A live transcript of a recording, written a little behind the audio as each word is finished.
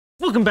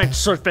Welcome back to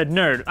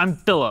SourceFedNERD. I'm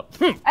Philip.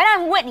 And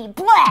I'm Whitney.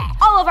 Blah!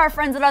 All of our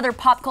friends at other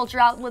pop culture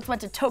outlets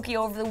went to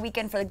Tokyo over the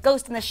weekend for the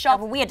Ghost in the Shell,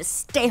 but we had to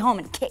stay home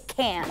and kick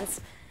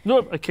cans.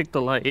 Nope, I kicked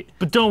the light.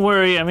 But don't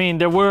worry, I mean,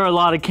 there were a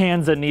lot of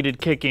cans that needed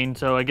kicking,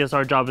 so I guess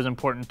our job is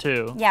important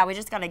too. Yeah, we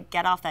just gotta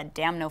get off that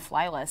damn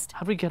no-fly list.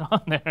 How'd we get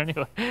on there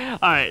anyway? All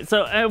right,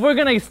 so we're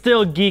gonna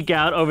still geek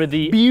out over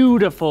the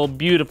beautiful,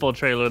 beautiful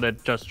trailer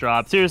that just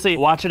dropped. Seriously,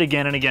 watch it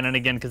again and again and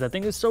again, because I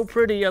think it's so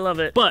pretty, I love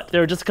it. But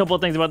there are just a couple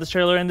of things about this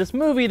trailer and this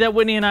movie that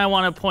Whitney and I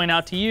want to point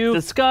out to you,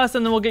 discuss,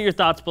 and then we'll get your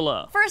thoughts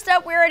below. First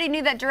up, we already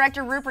knew that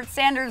director Rupert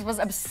Sanders was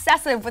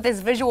obsessive with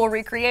his visual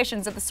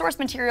recreations of the source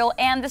material,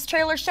 and this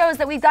trailer shows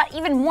that we've got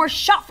even more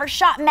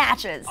shot-for-shot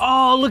matches.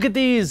 Oh, look at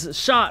these,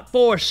 shot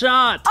for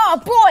shot.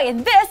 Oh boy, and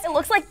this, it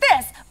looks like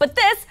this, but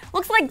this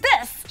looks like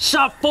this.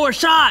 Shot for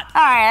shot.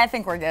 All right, I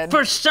think we're good.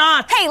 For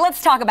shot. Hey,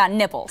 let's talk about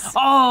nipples.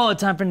 Oh,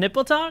 time for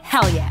nipple talk?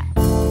 Hell yeah.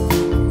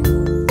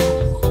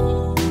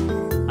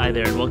 Hi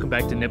there, and welcome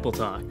back to Nipple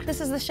Talk. This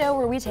is the show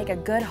where we take a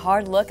good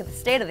hard look at the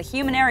state of the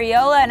human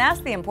areola and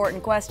ask the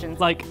important questions.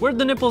 Like, where'd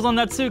the nipples on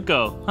that suit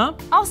go, huh?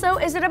 Also,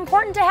 is it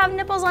important to have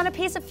nipples on a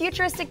piece of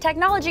futuristic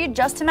technology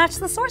just to match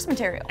the source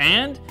material?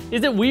 And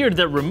is it weird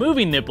that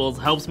removing nipples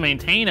helps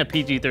maintain a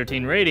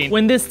PG-13 rating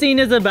when this scene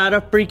is about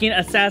a freaking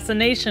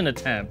assassination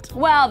attempt?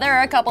 Well, there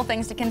are a couple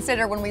things to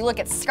consider when we look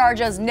at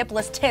ScarJo's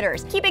nipless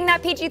titters. Keeping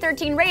that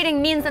PG-13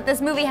 rating means that this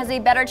movie has a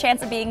better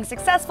chance of being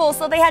successful,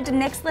 so they had to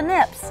nix the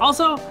nips.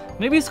 Also,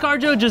 maybe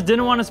ScarJo just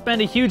didn't want to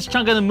spend a huge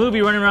chunk of the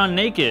movie running around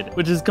naked,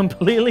 which is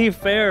completely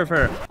fair of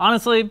her.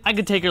 Honestly, I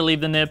could take or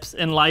leave the nips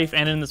in life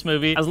and in this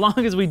movie, as long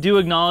as we do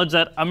acknowledge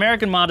that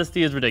American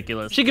modesty is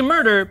ridiculous. She can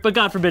murder, but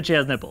God forbid she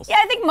has nipples. Yeah,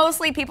 I think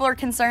mostly people are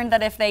concerned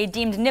that if they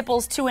deemed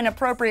nipples too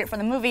inappropriate for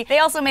the movie, they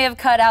also may have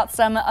cut out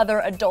some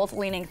other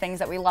adult-leaning things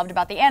that we loved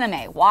about the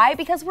anime. Why?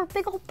 Because we're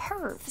big ol'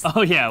 pervs.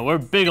 Oh yeah, we're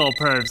big ol'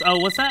 pervs. Oh,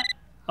 what's that?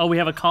 Oh, we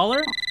have a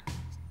caller?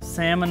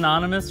 Sam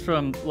Anonymous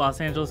from Los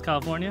Angeles,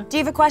 California. Do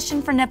you have a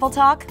question for Nipple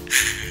Talk?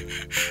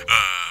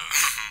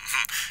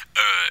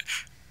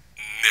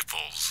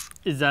 Nipples.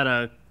 Is that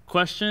a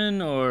question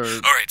or?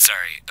 Alright,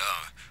 sorry.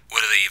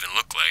 What do they even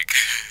look like?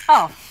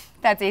 Oh,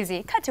 that's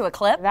easy. Cut to a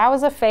clip. That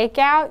was a fake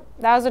out.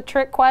 That was a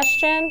trick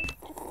question.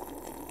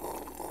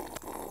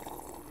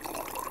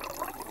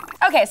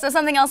 Okay, so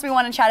something else we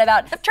want to chat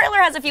about. The trailer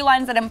has a few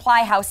lines that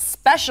imply how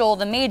special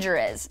the Major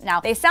is. Now,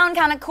 they sound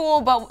kind of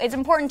cool, but it's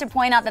important to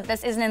point out that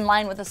this isn't in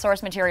line with the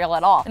source material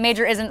at all. The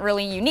Major isn't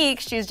really unique,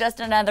 she's just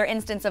another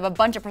instance of a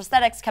bunch of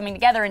prosthetics coming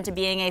together into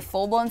being a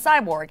full-blown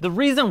cyborg. The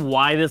reason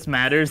why this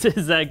matters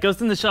is that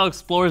Ghost in the Shell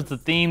explores the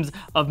themes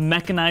of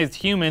mechanized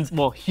humans,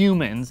 well,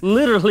 humans,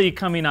 literally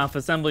coming off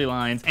assembly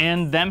lines,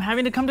 and them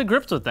having to come to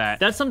grips with that.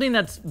 That's something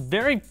that's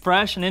very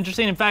fresh and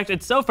interesting. In fact,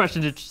 it's so fresh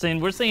and interesting,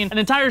 we're seeing an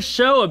entire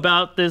show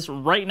about this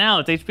right now.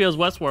 It's HBO's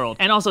Westworld.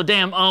 And also,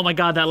 damn, oh my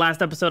god, that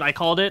last episode, I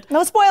called it.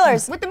 No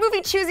spoilers! With the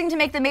movie choosing to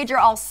make the Major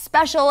all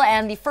special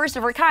and the first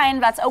of her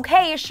kind, that's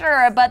okay,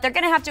 sure, but they're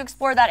gonna have to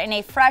explore that in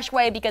a fresh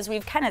way because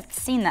we've kind of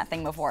seen that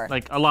thing before.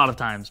 Like, a lot of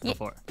times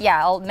before.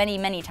 Yeah, many,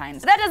 many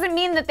times. But that doesn't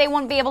mean that they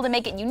won't be able to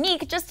make it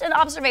unique, just an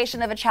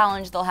observation of a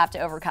challenge they'll have to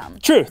overcome.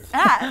 Truth.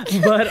 Ah.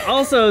 But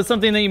also,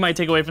 something that you might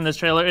take away from this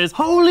trailer is,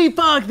 holy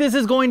fuck, this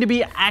is going to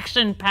be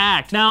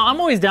action-packed. Now, I'm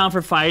always down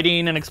for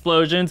fighting and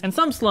explosions, and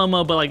some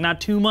slow-mo, but like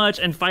not too much,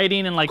 and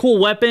fighting and like cool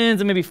weapons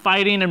and maybe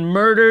fighting and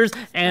murders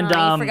and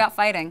you forgot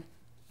fighting.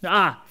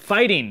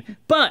 Fighting.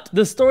 But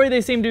the story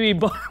they seem to be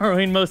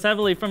borrowing most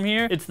heavily from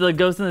here, it's the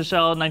Ghost in the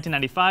Shell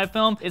 1995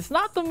 film. It's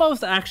not the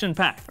most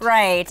action-packed.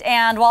 Right,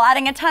 and while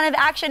adding a ton of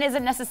action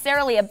isn't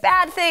necessarily a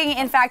bad thing,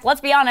 in fact, let's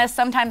be honest,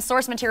 sometimes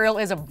source material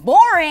is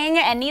boring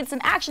and needs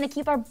some action to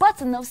keep our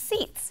butts in those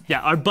seats.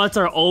 Yeah, our butts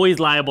are always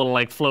liable to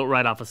like float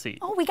right off a seat.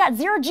 Oh, we got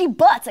zero-G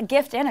butts, a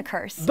gift and a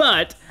curse.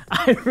 But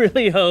I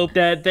really hope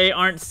that they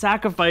aren't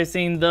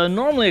sacrificing the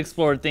normally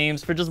explored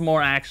themes for just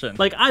more action.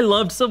 Like, I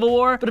loved Civil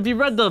War, but if you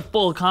read the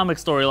full comic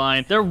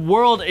storyline, their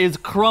world is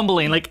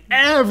crumbling. Like,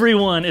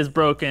 everyone is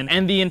broken,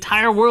 and the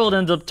entire world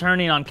ends up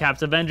turning on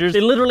Cap's Avengers.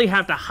 They literally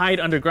have to hide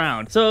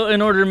underground. So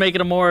in order to make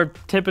it a more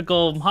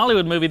typical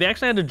Hollywood movie, they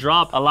actually had to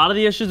drop a lot of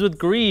the issues with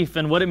grief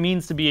and what it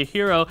means to be a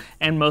hero,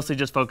 and mostly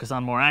just focus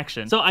on more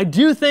action. So I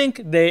do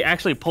think they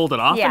actually pulled it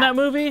off in that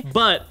movie,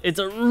 but it's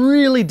a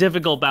really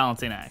difficult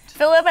balancing act.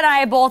 Philip and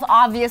I both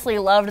obviously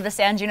loved the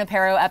San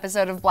Junipero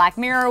episode of Black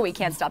Mirror. We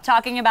can't stop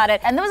talking about it.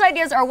 And those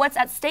ideas are what's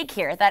at stake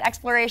here. That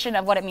exploration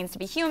of what it means to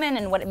be human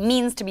and what it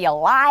means to be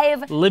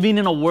alive. Living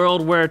in a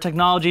world where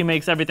technology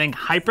makes everything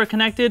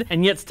hyper-connected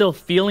and yet still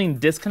feeling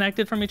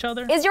disconnected from each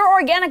other. Is your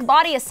organic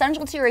body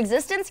essential to your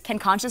existence? Can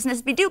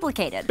consciousness be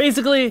duplicated?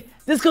 Basically,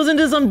 this goes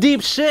into some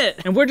deep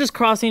shit. And we're just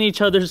crossing each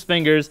other's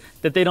fingers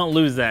that they don't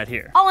lose that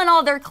here. All in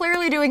all, they're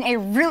clearly doing a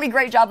really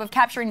great job of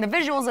capturing the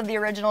visuals of the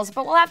originals,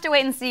 but we'll have to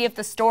wait and see if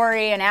the story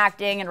and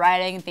acting and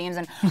writing and themes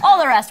and all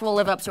the rest will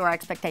live up to our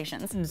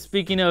expectations. And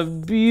speaking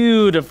of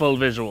beautiful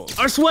visuals,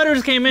 our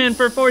sweaters came in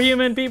for 4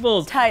 Human People.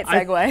 Poles. Tight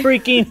segue. I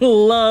freaking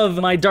love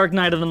my Dark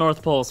Knight of the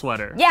North Pole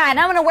sweater. Yeah, and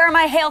I'm gonna wear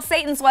my Hail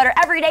Satan sweater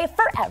every day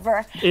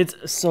forever.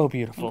 It's so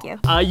beautiful.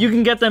 Thank you. You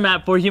can get them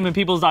at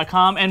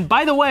forhumanpeoples.com. And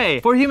by the way,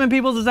 For Human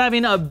Peoples is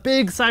having a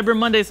big Cyber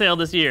Monday sale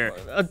this year.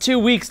 2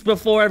 weeks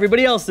before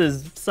everybody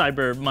else's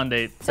Cyber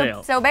Monday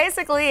sale. So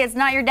basically, it's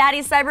not your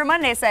daddy's Cyber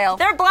Monday sale.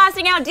 They're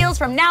blasting out deals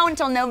from now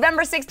until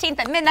November 16th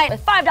at midnight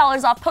with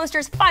 $5 off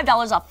posters,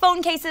 $5 off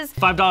phone cases,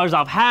 $5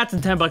 off hats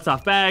and $10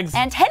 off bags.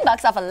 and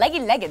 $10 off a leggy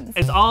leggings.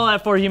 It's all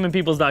at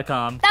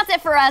forhumanpeoples.com. That's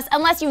it for us,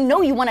 unless you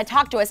know you want to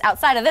talk to us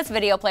outside of this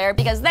video player,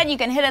 because then you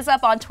can hit us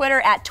up on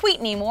Twitter at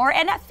TweetMeMore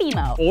and at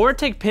Fimo. Or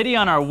take pity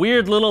on our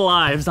weird little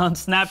lives on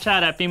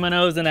Snapchat at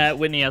FemoKnows and at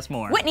Whitney S.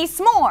 Moore. Whitney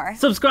S'more.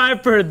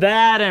 Subscribe for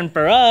that and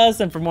for us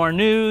and for more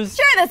news.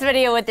 Share this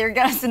video with your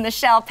Ghost in the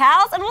Shell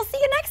pals, and we'll see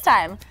you next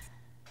time.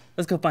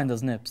 Let's go find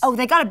those nips. Oh,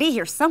 they gotta be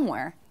here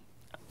somewhere.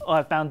 Oh,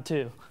 I found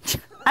 2.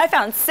 I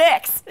found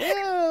 6.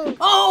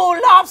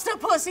 Oh, lobster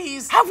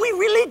pussies! Have we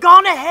really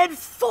gone ahead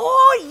 4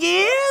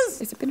 years?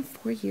 Has it been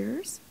 4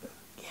 years?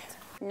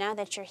 Now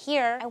that you're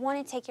here, I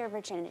want to take your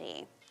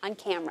virginity on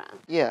camera.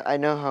 Yeah, I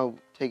know how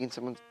taking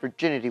someone's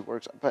virginity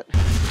works, but